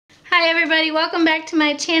Hi everybody, welcome back to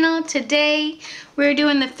my channel. Today we're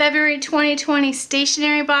doing the February 2020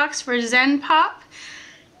 stationery box for ZenPop.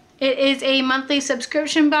 It is a monthly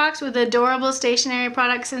subscription box with adorable stationery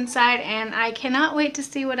products inside, and I cannot wait to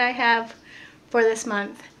see what I have for this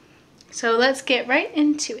month. So let's get right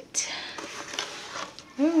into it.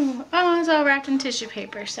 Ooh, oh, it's all wrapped in tissue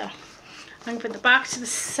paper, so I'm going to put the box to the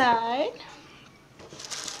side.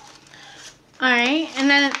 Alright, and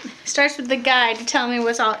then it starts with the guide to tell me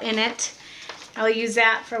what's all in it. I'll use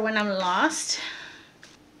that for when I'm lost.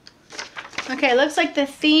 Okay, looks like the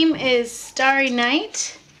theme is Starry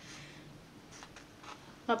Night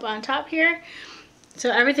up on top here.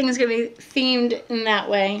 So everything is going to be themed in that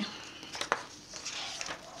way.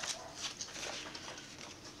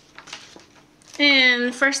 And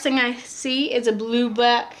the first thing I see is a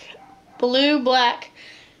blue-black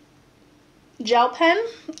gel pen,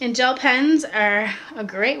 and gel pens are a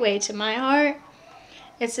great way to my heart.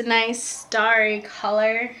 It's a nice starry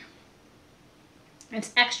color.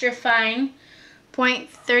 It's extra fine,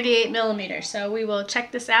 0.38 millimeters. So we will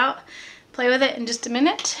check this out, play with it in just a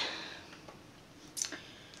minute.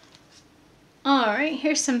 Alright,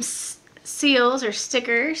 here's some seals or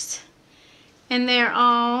stickers, and they're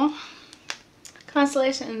all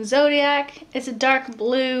constellation and zodiac. It's a dark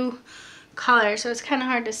blue color, so it's kind of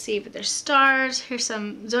hard to see, but there's stars. Here's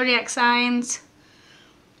some zodiac signs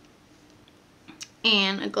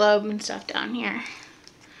and a globe and stuff down here.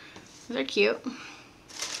 They're cute.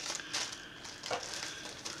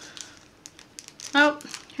 Oh,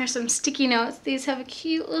 here's some sticky notes. These have a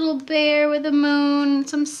cute little bear with a moon and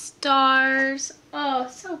some stars. Oh,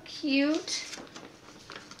 so cute.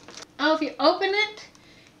 Oh, if you open it,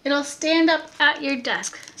 it'll stand up at your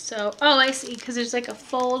desk. So, oh, I see, because there's like a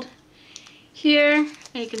fold here,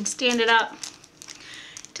 and you can stand it up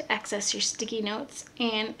to access your sticky notes,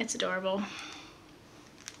 and it's adorable.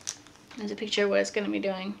 There's a picture of what it's going to be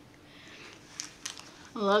doing.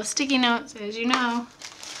 I love sticky notes, as you know.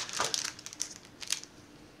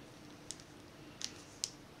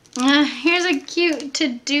 Here's a cute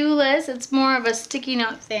to-do list. It's more of a sticky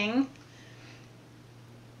note thing.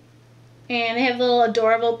 And they have little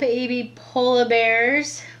adorable baby polar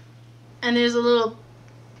bears. And there's a little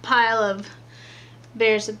pile of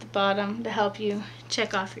bears at the bottom to help you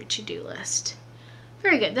check off your to-do list.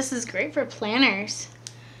 Very good. This is great for planners.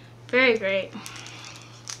 Very great.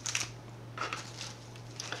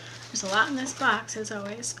 There's a lot in this box, as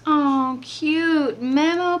always. Oh, cute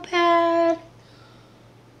memo pad.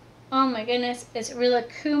 Oh my goodness. It's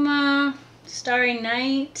Rilakkuma Starry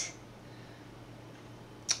Night.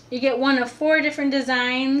 You get one of 4 different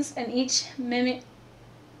designs, and each mini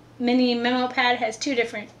memo pad has 2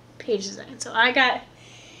 different page design. So I got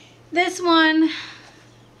this one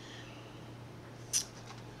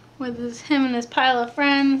with him and his pile of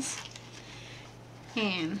friends,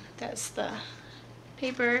 and that's the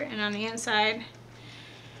paper, and on the inside,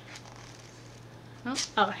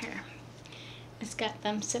 oh here, it's got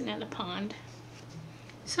them sitting at a pond.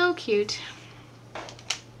 So cute.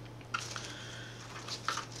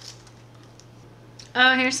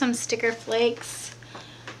 Oh, here's some sticker flakes.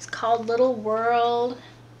 It's called Little World.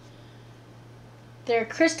 They're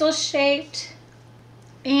crystal shaped,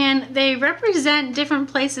 and they represent different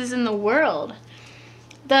places in the world.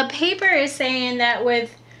 The paper is saying that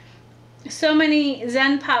with so many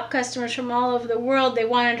ZenPop customers from all over the world, they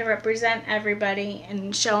wanted to represent everybody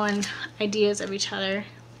and showing ideas of each other.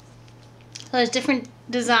 So there's different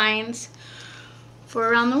designs for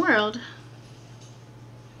around the world.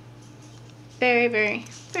 Very, very,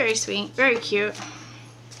 very sweet, very cute.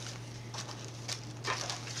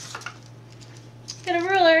 Got a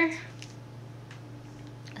ruler,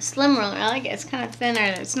 a slim ruler. I like it. It's kind of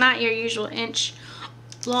thinner. It's not your usual inch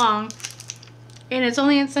long, and it's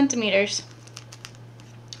only in centimeters.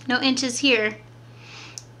 No inches here.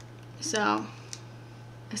 So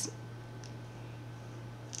it's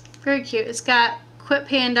very cute. It's got Quit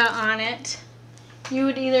Panda on it. You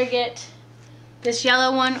would either get this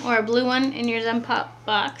yellow one or a blue one in your ZenPop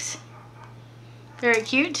box. Very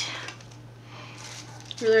cute.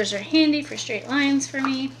 Rulers are handy for straight lines for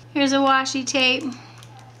me. Here's a washi tape.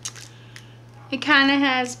 It kind of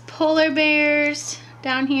has polar bears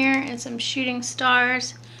down here and some shooting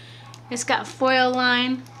stars. It's got foil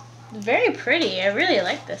line. Very pretty. I really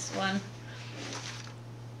like this one.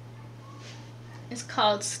 It's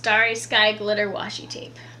called Starry Sky Glitter Washi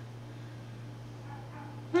Tape.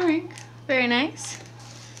 Alright, very nice.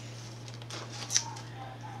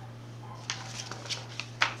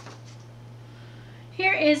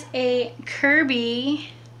 Here is a Kirby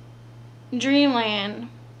Dreamland.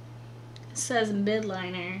 It says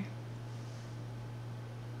midliner.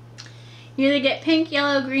 You either get pink,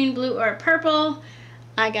 yellow, green, blue, or purple.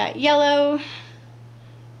 I got yellow.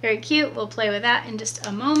 Very cute. We'll play with that in just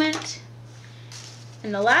a moment.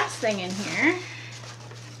 And the last thing in here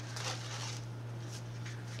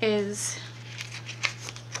is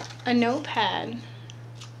a notepad,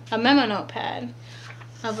 a memo notepad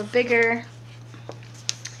of a bigger,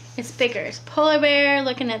 it's bigger. It's a polar bear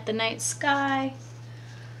looking at the night sky.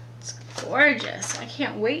 It's gorgeous. I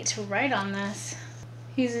can't wait to write on this.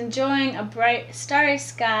 He's enjoying a bright, starry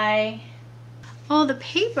sky. Oh, the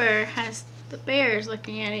paper has the bears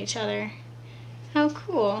looking at each other. How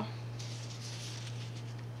cool.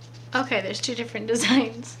 Okay, there's two different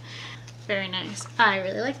designs. Very nice. I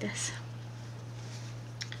really like this.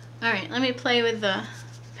 Alright, let me play with the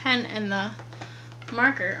pen and the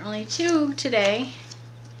marker. Only two today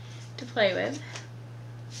to play with.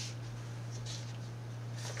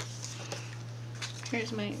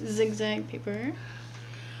 Here's my zigzag paper.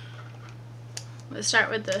 Let's start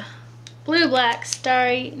with the blue, black,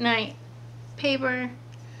 starry night paper.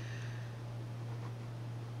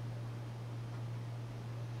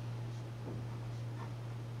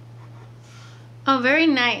 Oh, very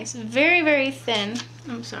nice. Very, very thin.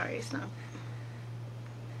 I'm sorry, it's not.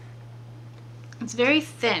 It's very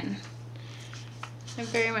thin. I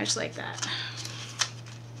very much like that.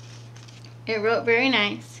 It wrote very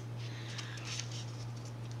nice.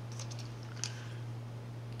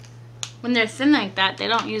 When they're thin like that, they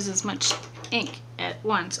don't use as much ink at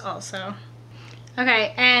once also.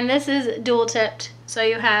 Okay, and this is dual tipped. So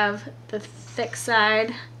you have the thick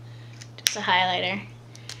side, just a highlighter,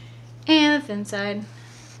 and the thin side.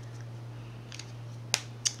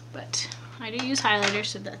 But I do use highlighters,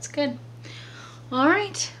 so that's good.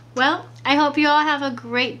 Alright, well, I hope you all have a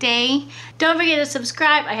great day. Don't forget to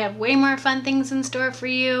subscribe. I have way more fun things in store for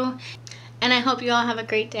you. And I hope you all have a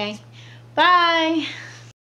great day. Bye!